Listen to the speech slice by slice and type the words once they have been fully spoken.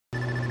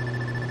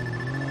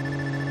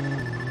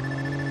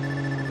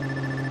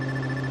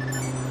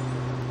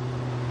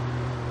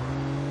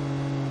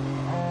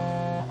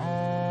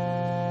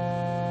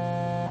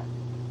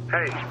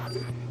Hey,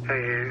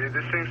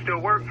 this thing still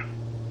work?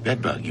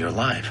 Bedbug, you're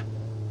alive.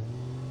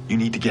 You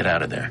need to get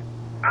out of there.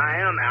 I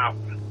am out.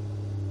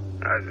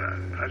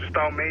 I just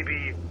thought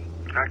maybe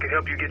I could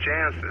help you get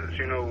your answers,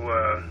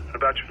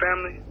 about your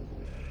family.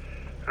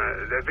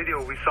 That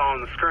video we saw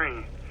on the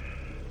screen.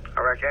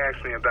 Iraq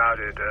asked me about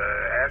it,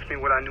 asked me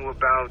what I knew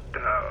about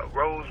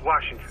Rose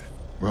Washington.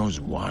 Rose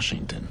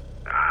Washington?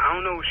 I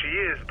don't know who she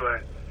is,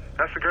 but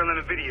that's the girl in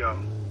the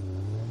video.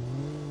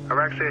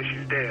 Iraq says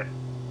she's dead.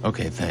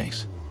 Okay,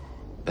 thanks.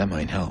 That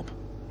might help.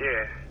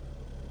 Yeah.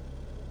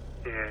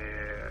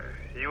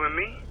 You and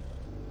me?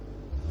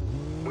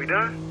 We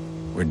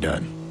done? We're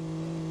done.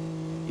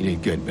 You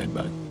did good,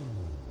 Bedbug.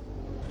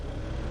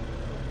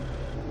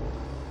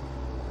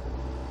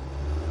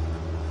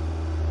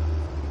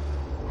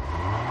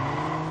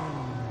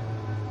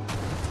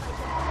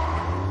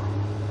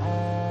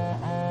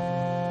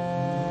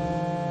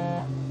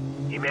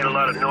 You made a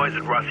lot of noise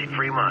at Rossi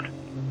Fremont.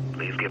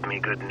 Please give me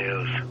good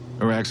news.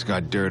 Iraq's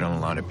got dirt on a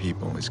lot of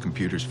people. His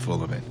computer's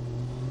full of it.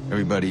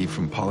 Everybody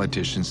from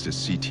politicians to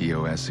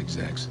CtOS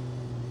execs.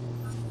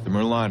 The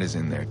Merlot is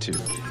in there, too.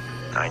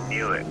 I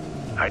knew it.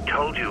 I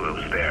told you it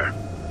was there.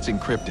 It's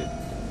encrypted.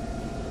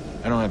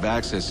 I don't have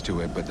access to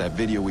it, but that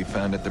video we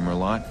found at the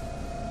Merlot,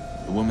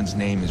 the woman's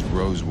name is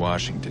Rose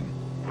Washington.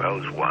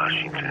 Rose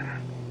Washington.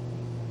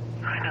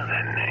 I know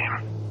that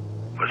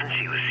name. Wasn't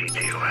she with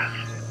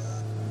CtOS?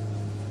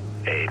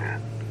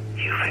 Aiden,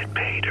 you've hit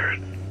pay dirt.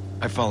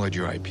 I followed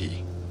your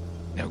IP.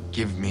 Now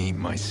give me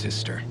my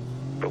sister.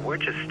 But we're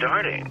just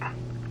starting.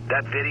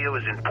 That video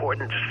is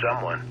important to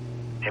someone.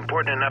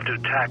 Important enough to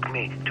attack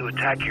me, to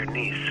attack your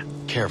niece.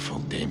 Careful,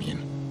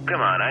 Damien.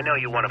 Come on, I know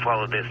you want to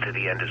follow this to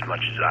the end as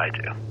much as I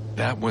do.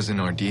 That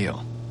wasn't our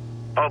deal.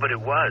 Oh, but it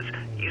was.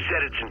 You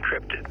said it's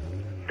encrypted.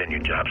 Then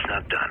your job's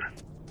not done.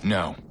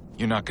 No,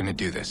 you're not gonna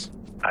do this.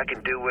 I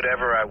can do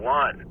whatever I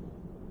want.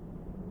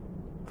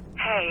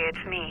 Hey,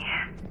 it's me.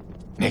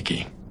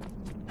 Nikki,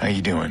 how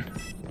you doing?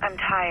 I'm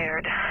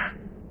tired.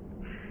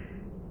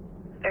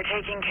 They're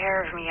taking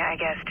care of me, I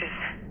guess. Just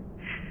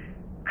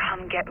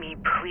come get me,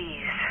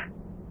 please.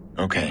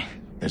 Okay,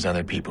 there's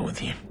other people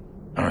with you.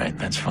 All right,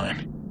 that's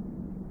fine.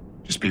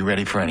 Just be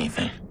ready for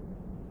anything.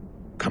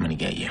 Coming to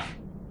get you.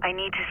 I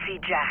need to see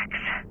Jax.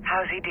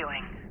 How's he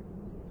doing?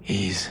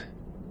 He's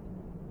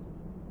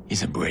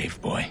a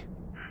brave boy.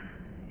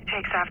 He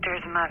takes after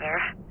his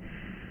mother,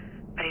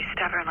 but he's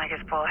stubborn like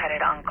his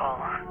bull-headed uncle.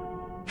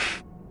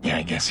 Yeah,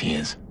 I guess he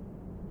is.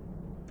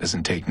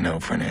 Doesn't take no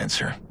for an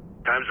answer.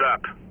 Time's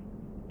up.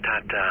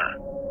 Ta-ta.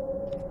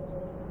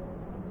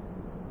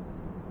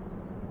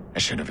 I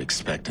should have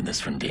expected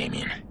this from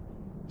Damien.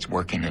 He's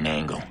working an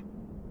angle.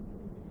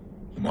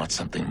 He wants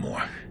something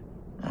more.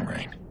 All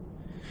right.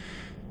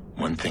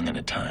 One thing at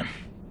a time.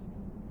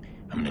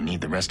 I'm gonna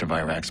need the rest of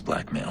Iraq's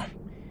blackmail.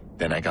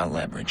 Then I got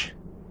leverage.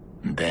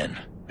 And then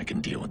I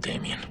can deal with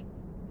Damien.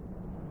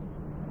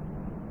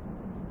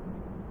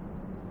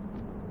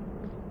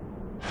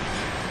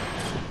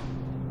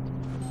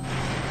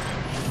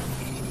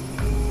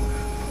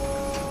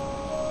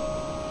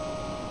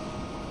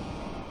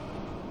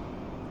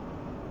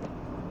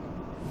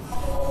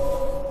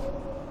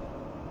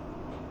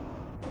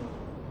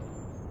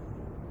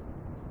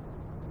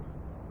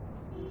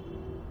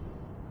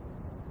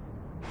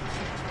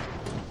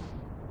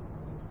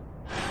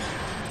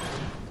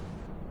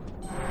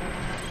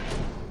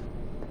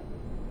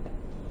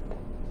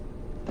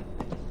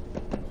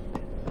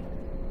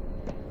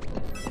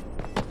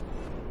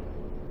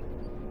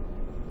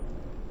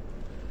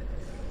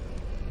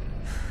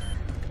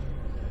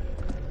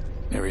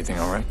 Everything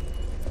all right?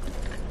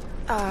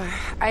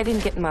 I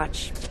didn't get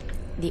much.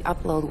 The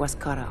upload was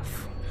cut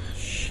off.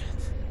 Shit.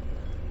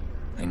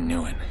 I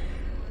knew it.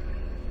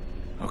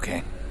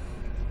 Okay.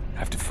 I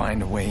have to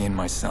find a way in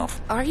myself.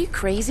 Are you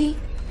crazy?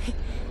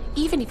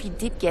 Even if you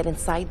did get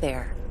inside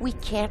there, we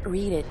can't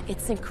read it.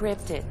 It's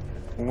encrypted.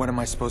 Well, what am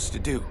I supposed to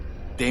do?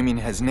 Damien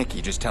has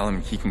Nikki. Just tell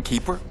him he can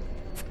keep her?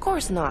 Of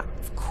course not.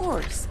 Of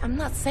course. I'm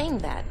not saying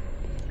that.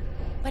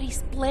 But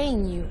he's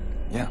playing you.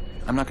 Yeah,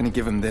 I'm not gonna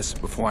give him this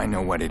before I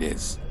know what it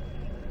is.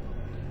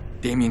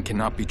 Damien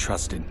cannot be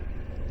trusted.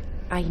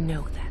 I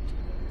know that.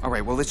 All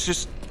right, well, let's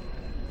just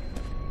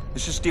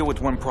deal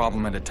with one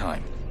problem at a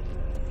time.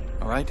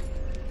 All right?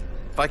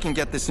 If I can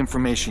get this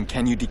information,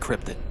 can you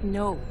decrypt it?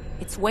 No,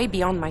 it's way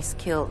beyond my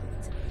skill.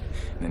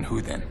 Then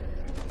who then?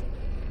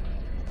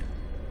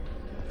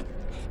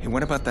 Hey,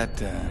 what about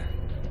that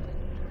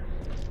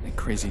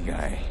crazy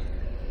guy?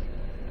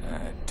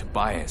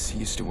 Tobias, he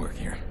used to work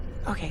here.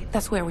 Okay,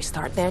 that's where we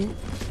start then.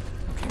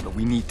 Okay, but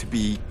we need to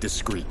be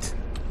discreet.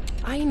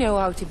 I know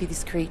how to be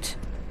discreet.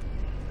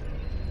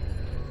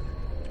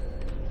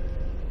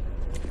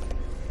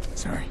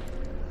 Sorry.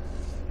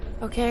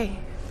 Okay.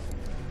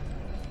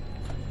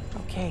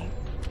 Okay.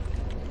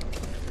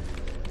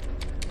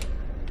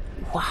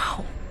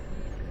 Wow.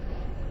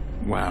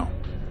 Wow.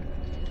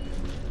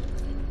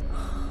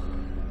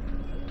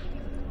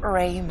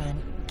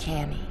 Raymond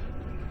Kenny.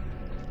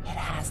 It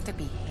has to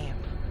be him.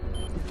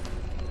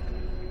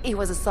 He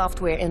was a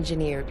software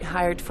engineer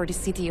hired for the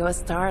CtOS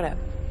startup.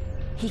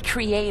 He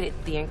created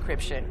the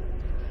encryption.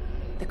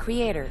 The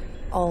creator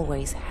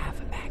always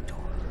have a backdoor.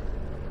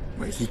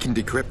 Wait, he can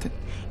decrypt it?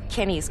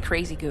 Kenny is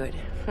crazy good.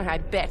 I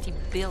bet he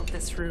built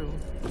this room.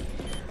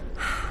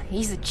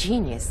 He's a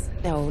genius.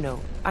 No,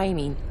 I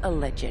mean a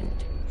legend.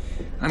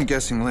 I'm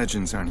guessing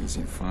legends aren't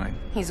easy to find.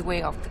 He's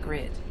way off the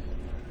grid.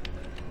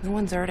 No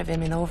one's heard of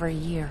him in over a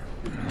year.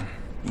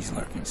 He's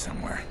lurking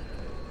somewhere.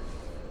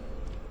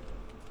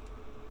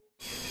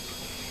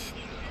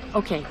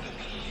 Okay,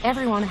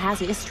 everyone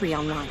has a history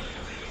online.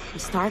 We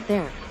start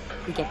there.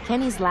 We get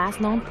Kenny's last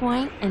known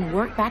point and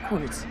work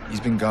backwards. He's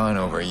been gone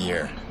over a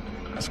year.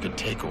 This could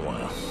take a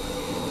while.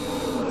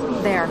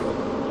 There.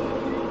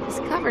 He's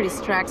covered his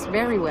tracks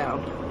very well,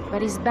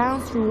 but he's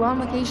bounced through one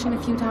location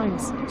a few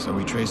times. So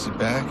we trace it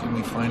back and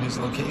we find his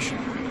location.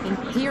 In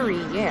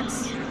theory,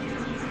 yes.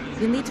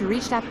 You'll need to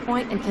reach that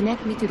point and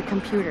connect me to the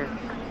computer.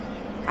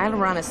 I'll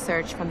run a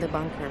search from the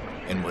bunker.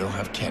 And we'll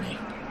have Kenny.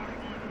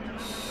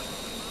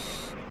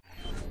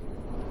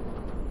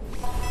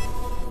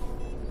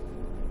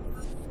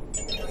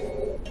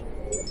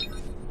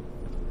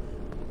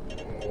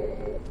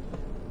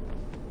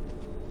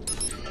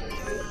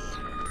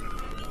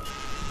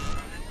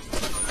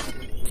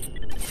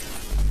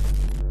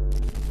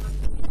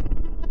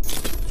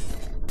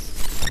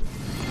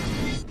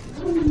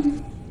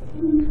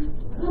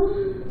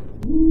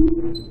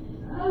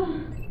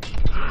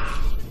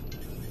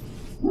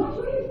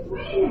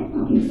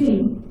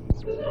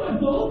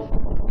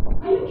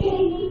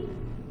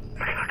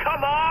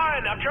 Come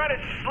on! I'm trying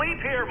to sleep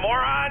here,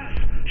 morons!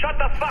 Shut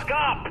the fuck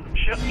up!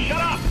 Shut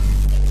up!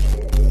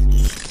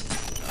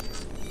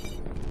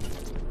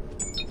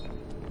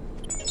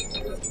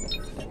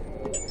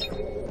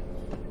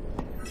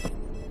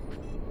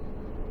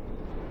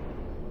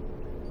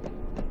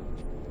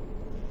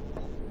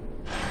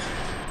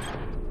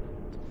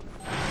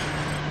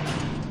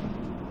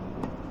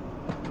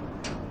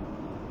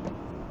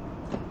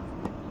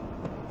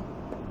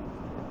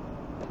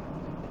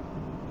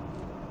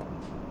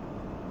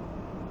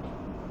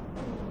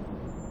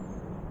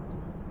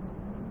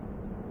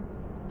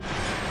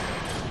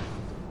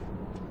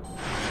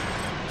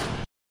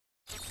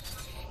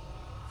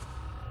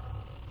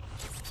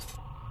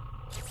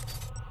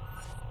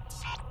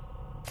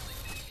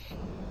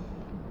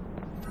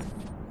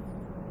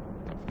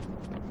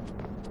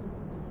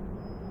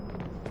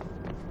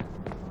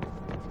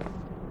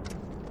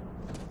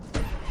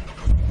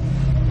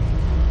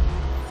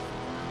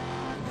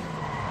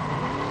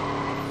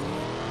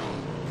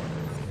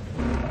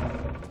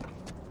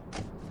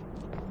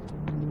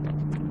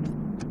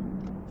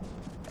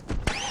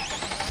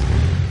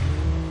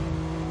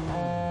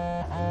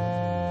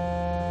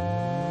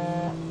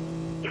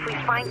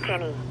 Find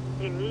Kenny.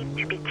 You need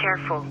to be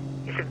careful.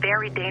 He's a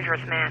very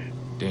dangerous man.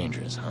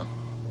 Dangerous, huh?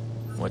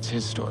 What's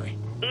his story?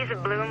 He's a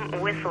Bloom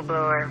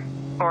whistleblower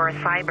or a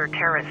cyber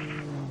terrorist.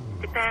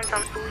 Depends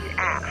on who you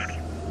ask.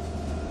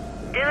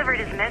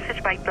 Delivered his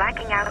message by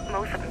blacking out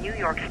most of New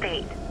York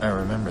State. I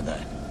remember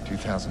that.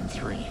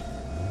 2003.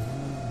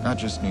 Not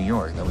just New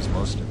York, that was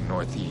most of the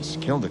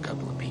Northeast. Killed a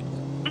couple of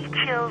people.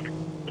 He killed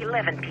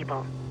 11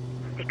 people.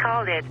 They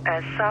called it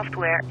a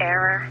software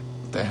error.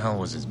 What the hell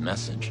was his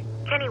message?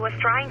 Kenny was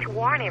trying to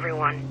warn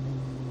everyone.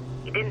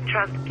 He didn't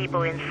trust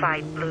people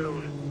inside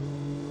Bloom.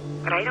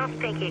 But I don't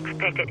think he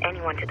expected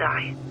anyone to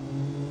die.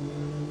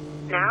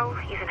 Now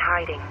he's in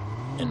hiding.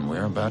 And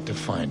we're about to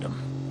find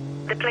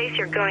him. The place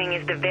you're going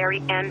is the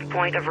very end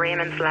point of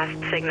Raymond's last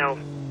signal.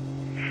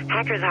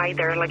 Hackers hide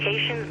their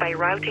locations by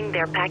routing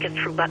their packets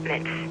through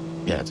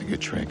botnets. Yeah, it's a good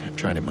trick. I've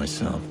tried it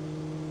myself.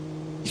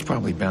 He's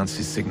probably bounced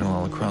his signal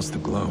all across the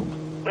globe.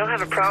 We'll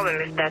have a problem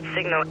if that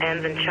signal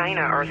ends in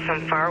China or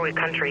some faraway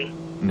country.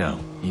 No,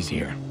 he's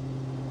here.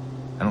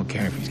 I don't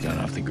care if he's gone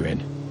off the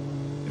grid.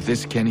 If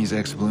this Kenny's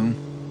ex-Bloom,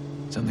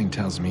 something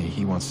tells me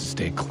he wants to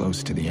stay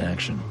close to the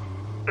action.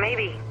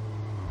 Maybe.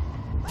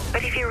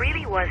 But if he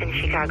really was in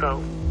Chicago,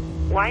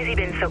 why has he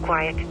been so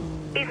quiet?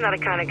 He's not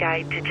the kind of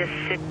guy to just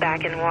sit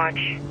back and watch.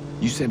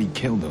 You said he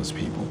killed those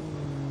people.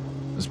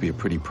 Must be a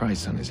pretty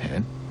price on his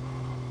head.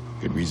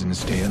 Good reason to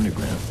stay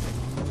underground.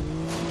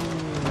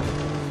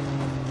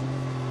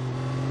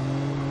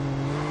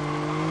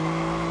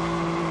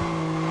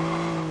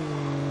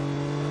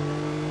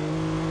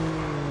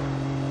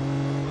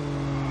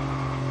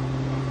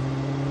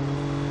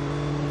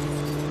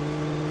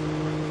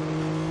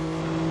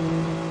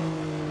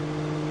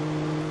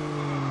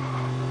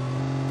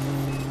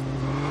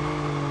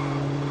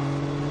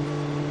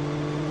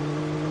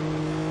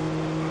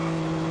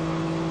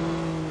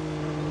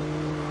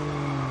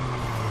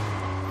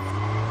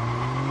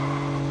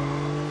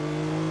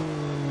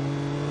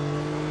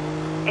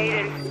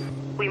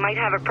 Aiden, we might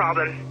have a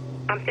problem.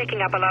 I'm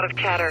picking up a lot of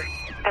chatter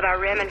about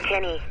Rem and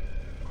Kenny.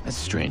 That's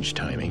strange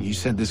timing. You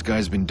said this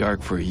guy's been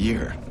dark for a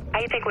year.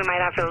 I think we might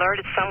have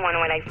alerted someone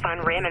when I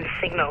found Raymond's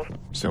signal.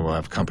 So we'll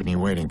have company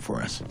waiting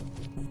for us.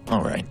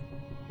 All right.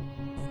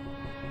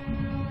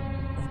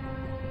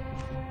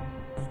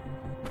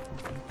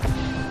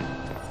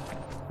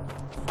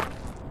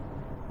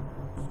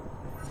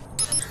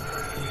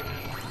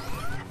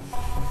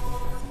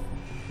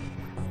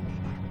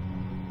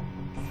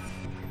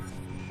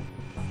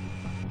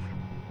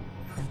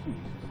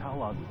 How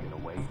long are we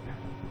gonna wait?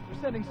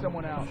 We're sending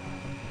someone out.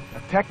 A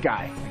tech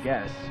guy, I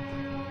guess.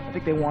 I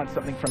think they want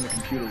something from the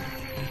computer.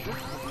 This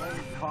is a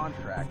lame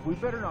contract. We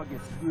better not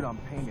get screwed on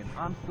payment.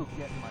 I'm still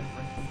getting my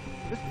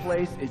rent. This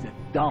place is a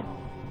dump.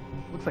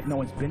 Looks like no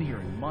one's been here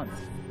in months.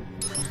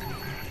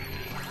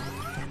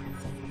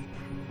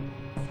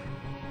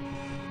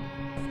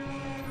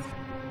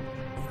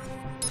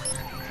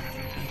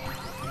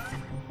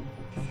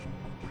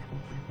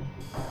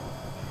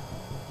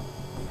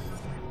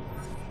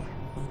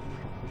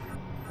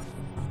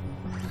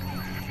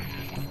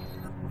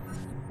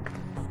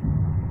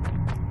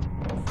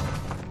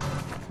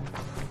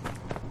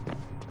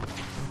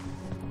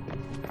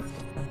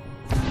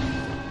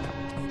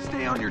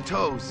 Stay on your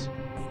toes.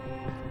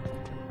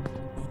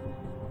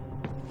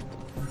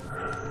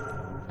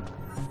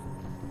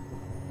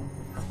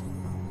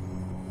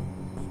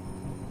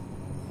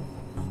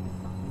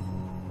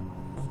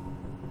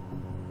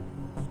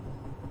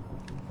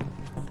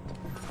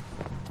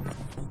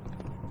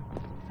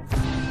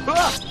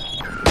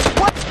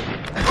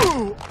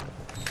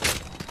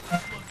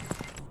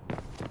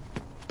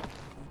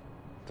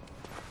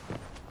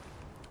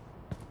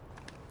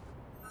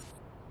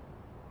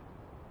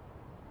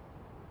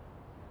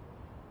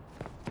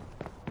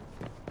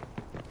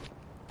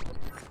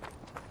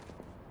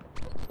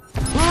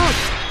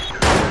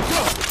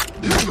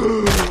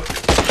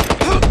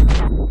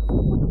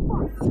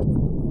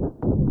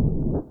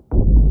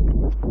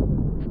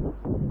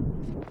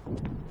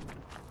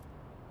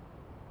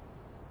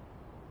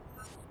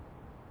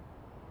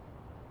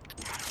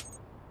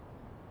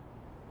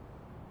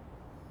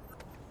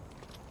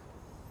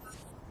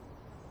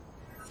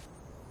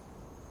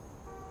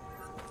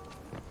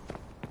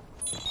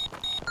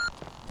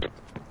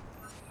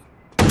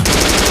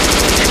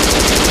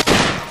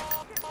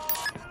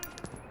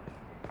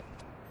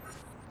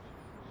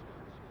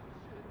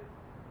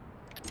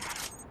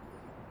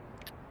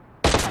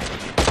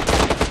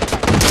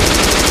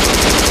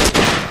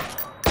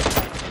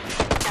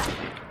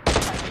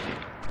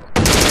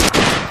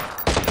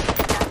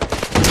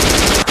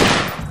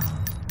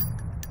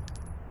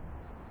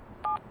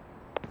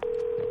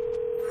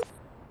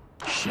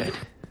 Shit.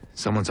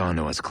 Someone's on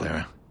to us,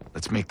 Clara.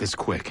 Let's make this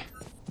quick.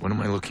 What am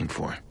I looking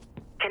for?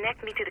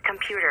 Connect me to the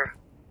computer.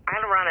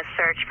 I'll run a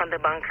search from the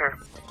bunker.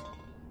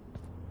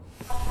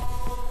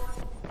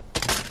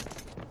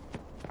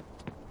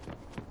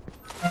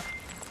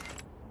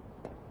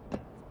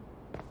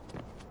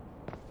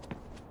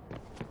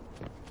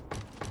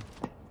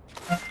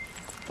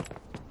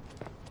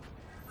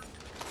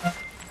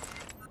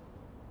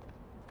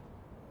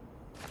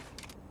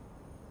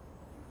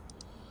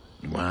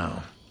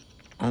 Wow.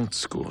 Old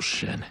school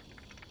shit.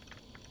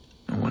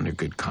 No wonder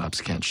good cops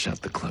can't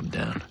shut the club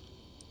down.